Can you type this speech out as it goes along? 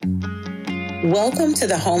Welcome to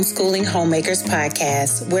the Homeschooling Homemakers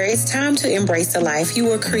Podcast, where it's time to embrace the life you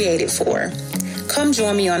were created for. Come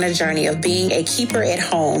join me on a journey of being a keeper at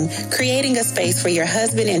home, creating a space for your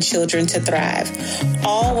husband and children to thrive,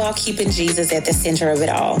 all while keeping Jesus at the center of it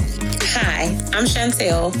all. Hi, I'm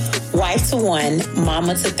Chantel, wife to one,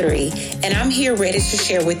 mama to three, and I'm here ready to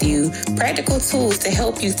share with you practical tools to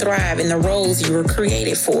help you thrive in the roles you were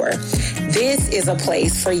created for. This is a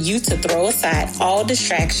place for you to throw aside all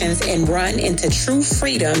distractions and run into true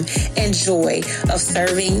freedom and joy of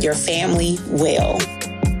serving your family well.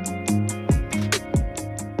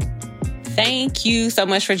 Thank you so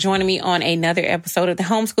much for joining me on another episode of the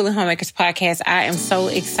Homeschooling Homemakers Podcast. I am so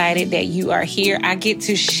excited that you are here. I get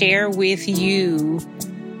to share with you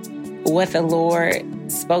what the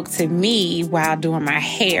Lord spoke to me while doing my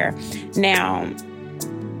hair. Now,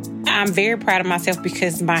 I'm very proud of myself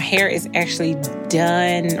because my hair is actually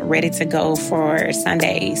done, ready to go for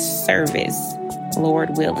Sunday service,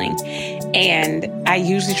 Lord willing. And I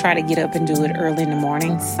usually try to get up and do it early in the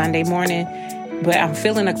morning, Sunday morning, but I'm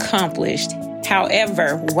feeling accomplished.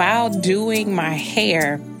 However, while doing my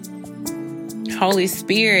hair, Holy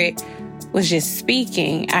Spirit was just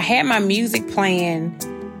speaking. I had my music playing,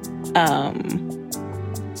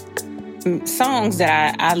 songs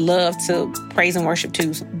that I love to praise and worship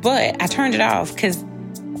to, but I turned it off because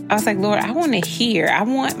I was like, Lord, I want to hear. I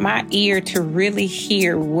want my ear to really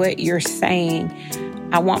hear what you're saying.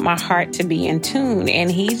 I want my heart to be in tune.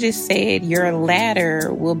 And he just said, your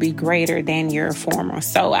latter will be greater than your former.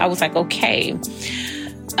 So I was like, okay,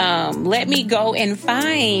 let me go and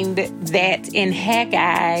find that in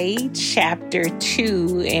Haggai chapter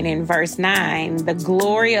 2 and in verse 9, the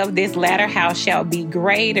glory of this latter house shall be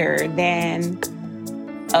greater than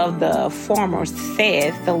of the former,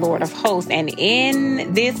 saith the Lord of hosts. And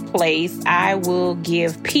in this place I will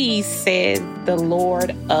give peace, says the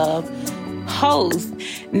Lord of hosts.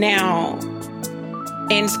 Now,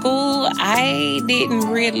 in school, I didn't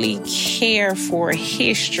really care for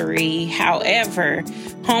history. However,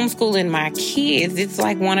 homeschooling my kids, it's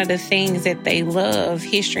like one of the things that they love,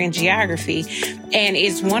 history and geography. And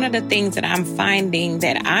it's one of the things that I'm finding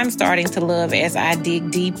that I'm starting to love as I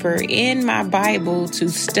dig deeper in my Bible to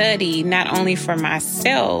study, not only for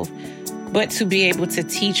myself, but to be able to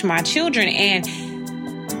teach my children. And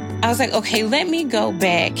I was like, okay, let me go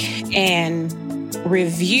back and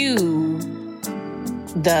review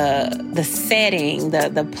the setting,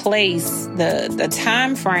 the place, the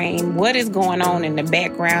time frame, what is going on in the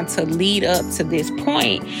background to lead up to this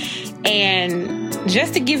point. And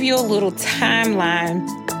just to give you a little timeline,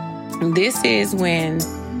 this is when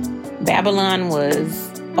Babylon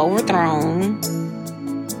was overthrown,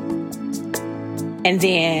 and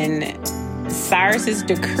then Cyrus's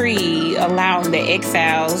decree allowing the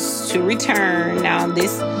exiles to return. Now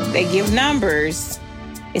they give numbers.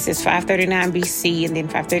 It says 539 BC and then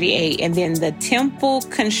 538. And then the temple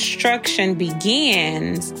construction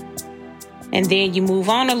begins. And then you move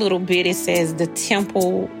on a little bit. It says the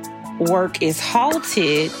temple work is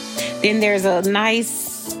halted. Then there's a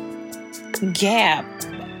nice gap,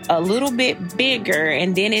 a little bit bigger.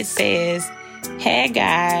 And then it says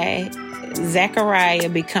Haggai, Zechariah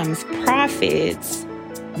becomes prophets.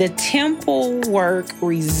 The temple work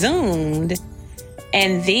resumed.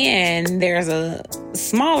 And then there's a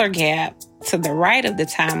smaller gap to the right of the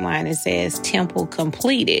timeline. It says temple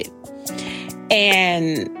completed.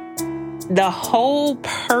 And the whole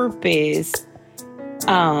purpose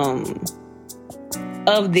of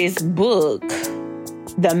this book,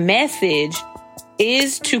 the message,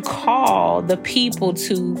 is to call the people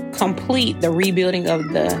to complete the rebuilding of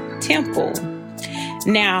the temple.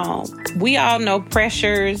 Now, we all know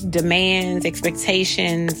pressures, demands,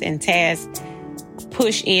 expectations, and tasks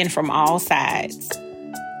push in from all sides.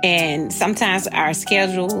 And sometimes our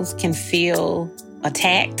schedules can feel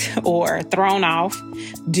attacked or thrown off.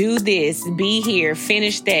 Do this, be here,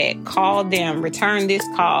 finish that, call them, return this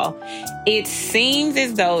call. It seems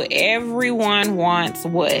as though everyone wants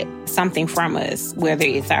something from us, whether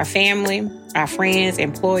it's our family, our friends,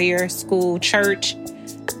 employer, school, church,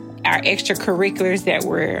 our extracurriculars that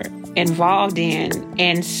we're involved in.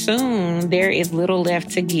 And soon there is little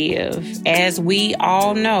left to give. As we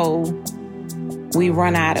all know, we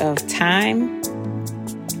run out of time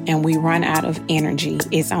and we run out of energy.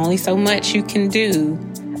 It's only so much you can do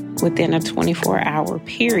within a 24-hour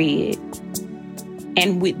period.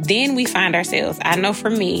 And then we find ourselves, I know for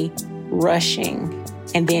me, rushing.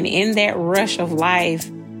 And then in that rush of life,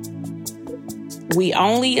 we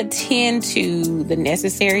only attend to the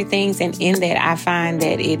necessary things. And in that, I find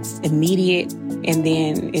that it's immediate and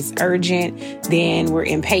then it's urgent. Then we're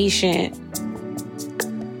impatient.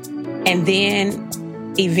 And then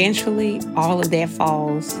eventually all of that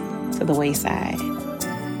falls to the wayside.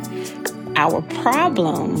 Our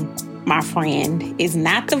problem, my friend, is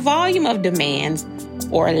not the volume of demands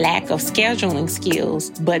or lack of scheduling skills,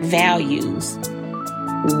 but values.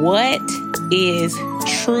 What is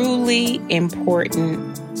truly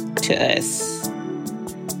important to us?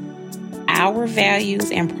 Our values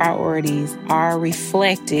and priorities are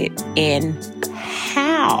reflected in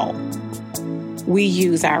how we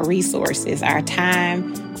use our resources, our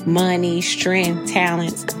time, money, strength,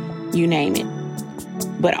 talents, you name it.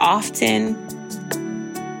 But often,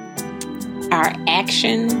 our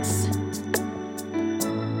actions,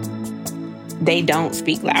 they don't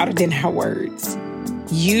speak louder than our words.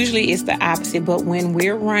 Usually it's the opposite, but when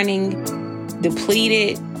we're running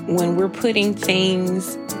depleted, when we're putting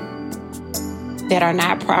things that are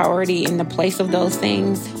not priority in the place of those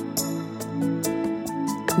things,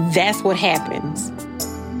 that's what happens.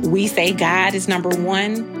 We say God is number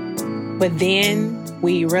one, but then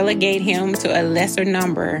we relegate him to a lesser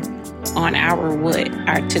number on our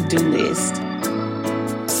to-do list.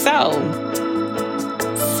 So,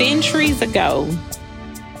 centuries ago,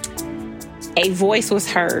 a voice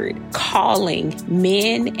was heard calling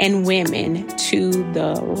men and women to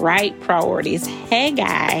the right priorities.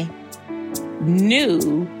 Haggai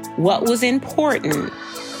knew what was important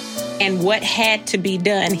and what had to be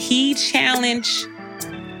done. He challenged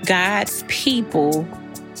God's people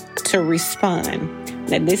to respond.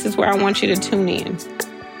 Now, this is where I want you to tune in.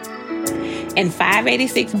 In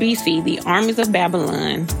 586 BC, the armies of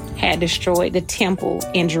Babylon had destroyed the temple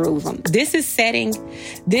in Jerusalem. This is setting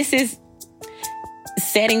the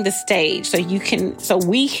stage so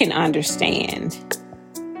we can understand.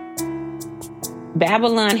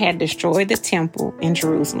 Babylon had destroyed the temple in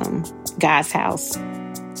Jerusalem, God's house.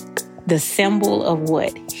 The symbol of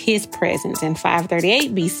what? His presence. In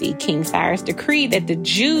 538 BC, King Cyrus decreed that the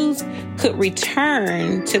Jews could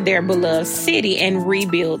return to their beloved city and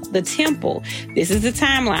rebuild the temple. This is the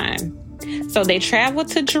timeline. So they traveled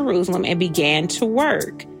to Jerusalem and began to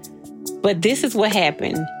work. But this is what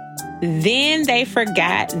happened. Then they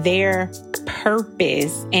forgot their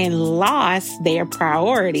purpose and lost their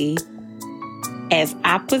priority as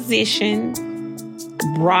opposition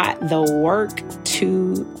brought the work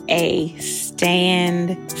to a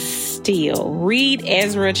standstill. Read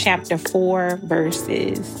Ezra chapter 4,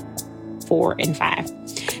 verses 4 and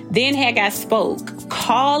 5. Then Haggai spoke,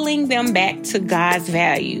 calling them back to God's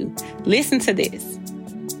value. Listen to this.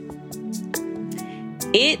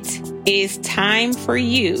 It is time for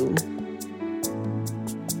you,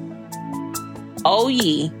 O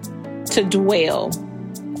ye, to dwell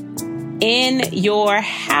in your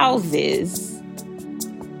houses,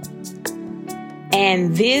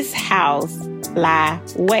 and this house lie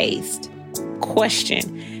waste.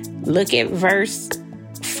 Question. Look at verse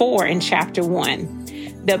 4 in chapter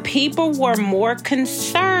 1. The people were more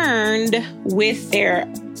concerned with their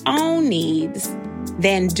own needs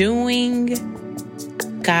than doing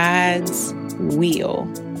God's will.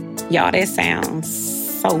 Y'all, that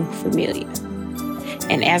sounds so familiar.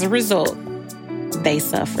 And as a result, they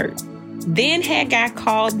suffered. Then Haggai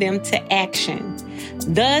called them to action.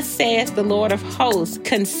 Thus saith the Lord of hosts,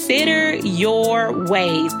 consider your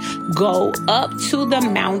ways. Go up to the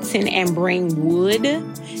mountain and bring wood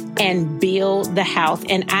and build the house,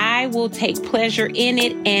 and I will take pleasure in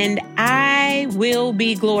it, and I will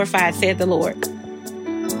be glorified, said the Lord.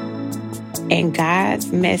 And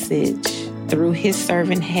God's message through his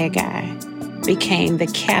servant Haggai became the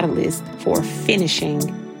catalyst for finishing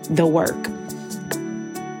the work.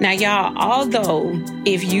 Now, y'all, although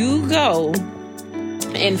if you go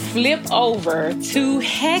and flip over to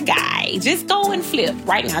Haggai, just go and flip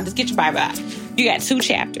right now. Just get your Bible out. You got 2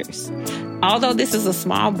 chapters. Although this is a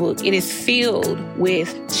small book, it is filled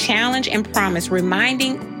with challenge and promise,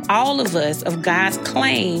 reminding all of us of God's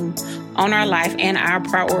claim on our life and our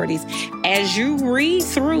priorities. As you read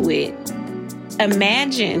through it,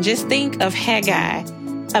 imagine, just think of Haggai.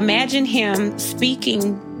 Imagine him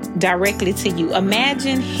speaking directly to you.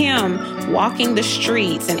 Imagine him walking the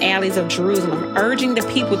streets and alleys of Jerusalem, urging the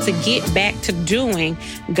people to get back to doing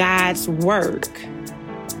God's work.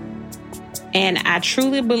 And I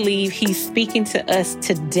truly believe he's speaking to us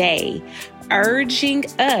today, urging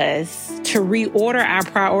us to reorder our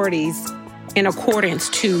priorities in accordance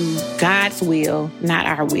to God's will, not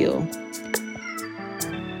our will.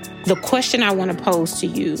 The question I want to pose to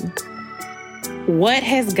you, what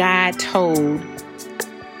has God told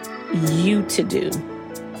you to do?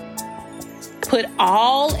 Put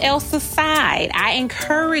all else aside. I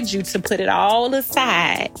encourage you to put it all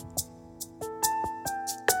aside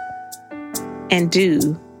and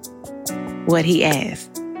do what he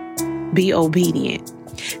asked. Be obedient.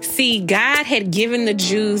 See, God had given the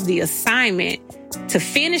Jews the assignment to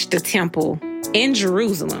finish the temple in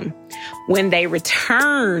Jerusalem when they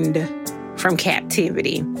returned from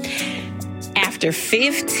captivity. After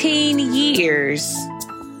 15 years,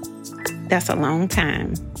 that's a long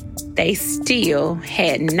time, they still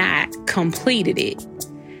had not completed it.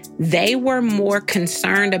 They were more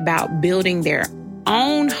concerned about building their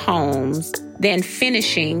own homes than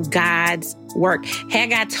finishing God's work.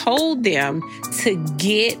 Haggai told them to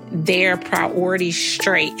get their priorities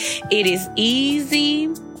straight. It is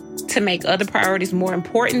easy to make other priorities more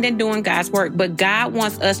important than doing God's work, but God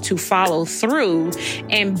wants us to follow through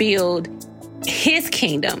and build his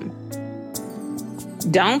kingdom.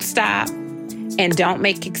 Don't stop and don't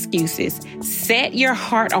make excuses. Set your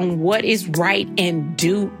heart on what is right and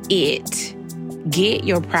do it. Get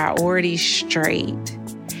your priorities straight.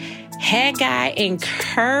 Haggai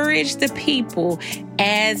encouraged the people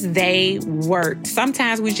as they worked.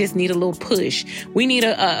 Sometimes we just need a little push. We need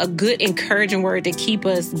a good encouraging word to keep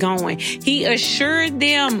us going. He assured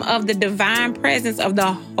them of the divine presence of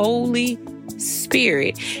the Holy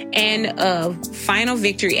Spirit and of final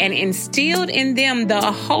victory, and instilled in them the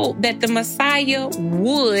hope that the Messiah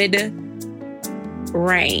would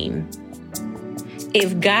reign.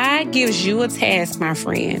 If God gives you a task, my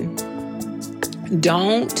friend,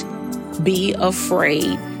 don't be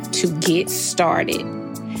afraid to get started.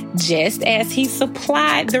 Just as he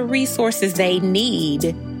supplied the resources they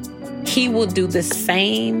need, he will do the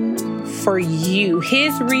same for you.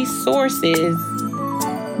 His resources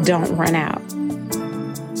don't run out.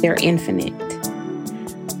 They're infinite.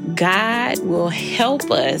 God will help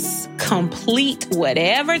us complete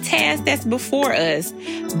whatever task that's before us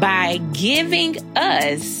by giving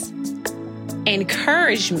us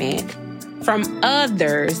encouragement from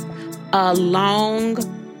others along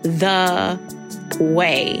the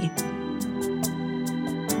way.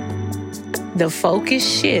 The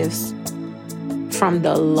focus shifts from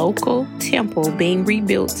the local temple being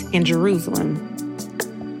rebuilt in Jerusalem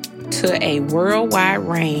to a worldwide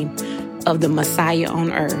reign of the Messiah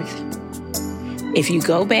on earth. If you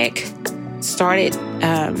go back, start at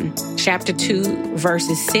chapter 2,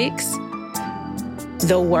 verses 6,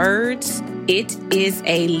 the words, "It is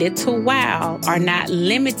a little while," are not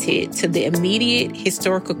limited to the immediate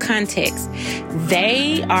historical context.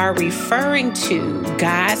 They are referring to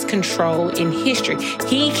God's control in history.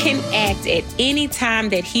 He can act at any time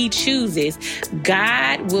that he chooses.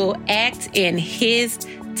 God will act in his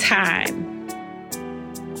time.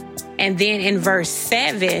 And then in verse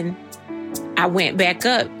 7, I went back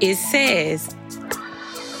up. It says,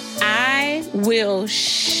 "I will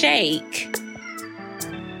shake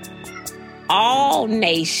all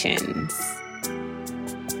nations,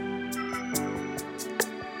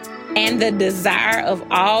 and the desire of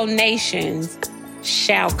all nations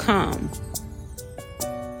shall come.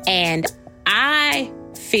 And I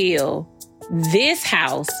fill this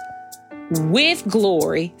house with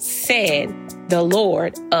glory, said the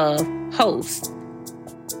Lord of hosts."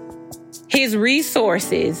 His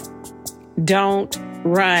resources don't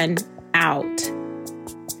run out.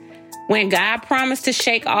 When God promised to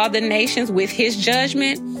shake all the nations with his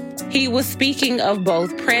judgment, he was speaking of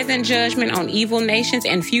both present judgment on evil nations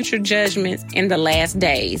and future judgments in the last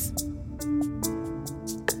days.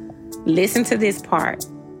 Listen to this part.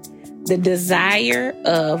 The desire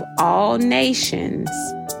of all nations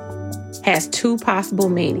has two possible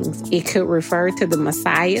meanings. It could refer to the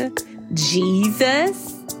Messiah,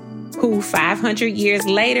 Jesus, who 500 years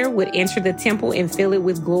later would enter the temple and fill it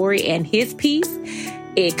with glory and his peace.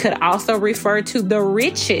 It could also refer to the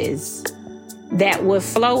riches that would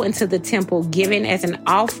flow into the temple, given as an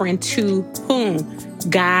offering to whom?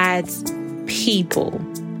 God's people.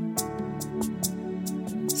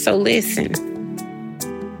 So listen,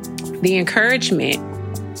 the encouragement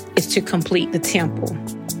is to complete the temple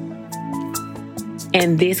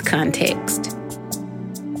in this context.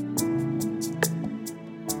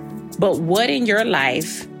 But what in your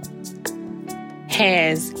life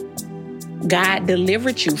has God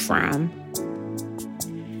delivered you from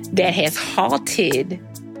that has halted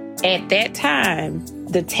at that time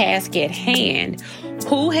the task at hand?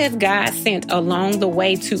 Who has God sent along the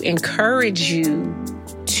way to encourage you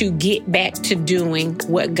to get back to doing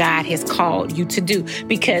what God has called you to do?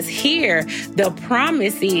 Because here the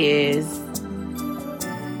promise is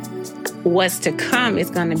what's to come is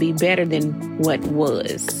going to be better than what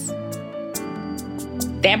was.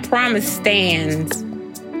 That promise stands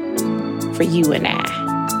for you and I.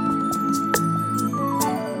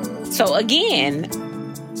 So again,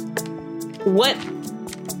 what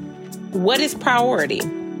is priority?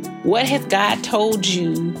 What has God told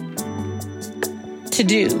you to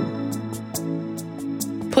do?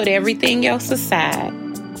 Put everything else aside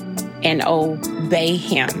and obey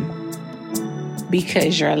Him,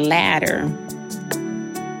 because your latter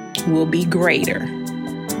will be greater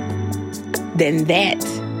than that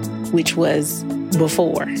which was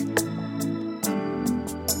before.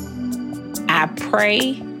 I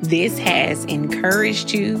pray this has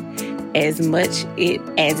encouraged you as much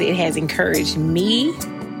as it has encouraged me.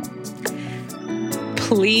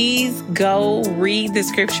 Please go read the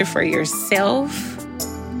scripture for yourself.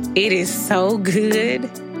 It is so good.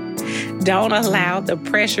 Don't allow the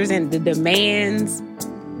pressures and the demands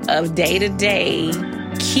of day to day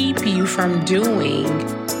keep you from doing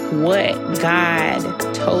what God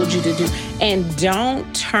told you to do. And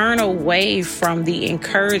don't turn away from the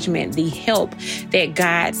encouragement, the help that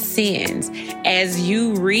God sends. As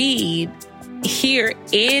you read here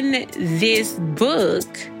in this book,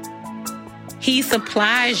 He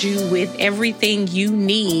supplies you with everything you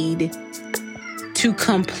need to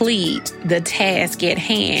complete the task at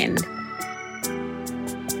hand.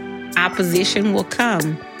 Opposition will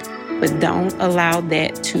come, but don't allow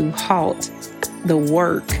that to halt the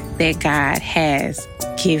work that God has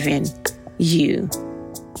given you.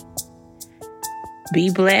 Be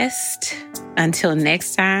blessed. Until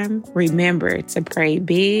next time, remember to pray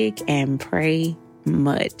big and pray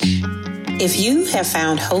much. If you have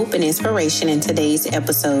found hope and inspiration in today's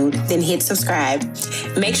episode, then hit subscribe.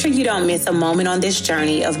 Make sure you don't miss a moment on this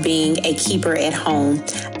journey of being a keeper at home.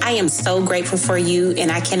 I am so grateful for you,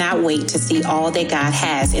 and I cannot wait to see all that God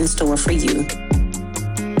has in store for you.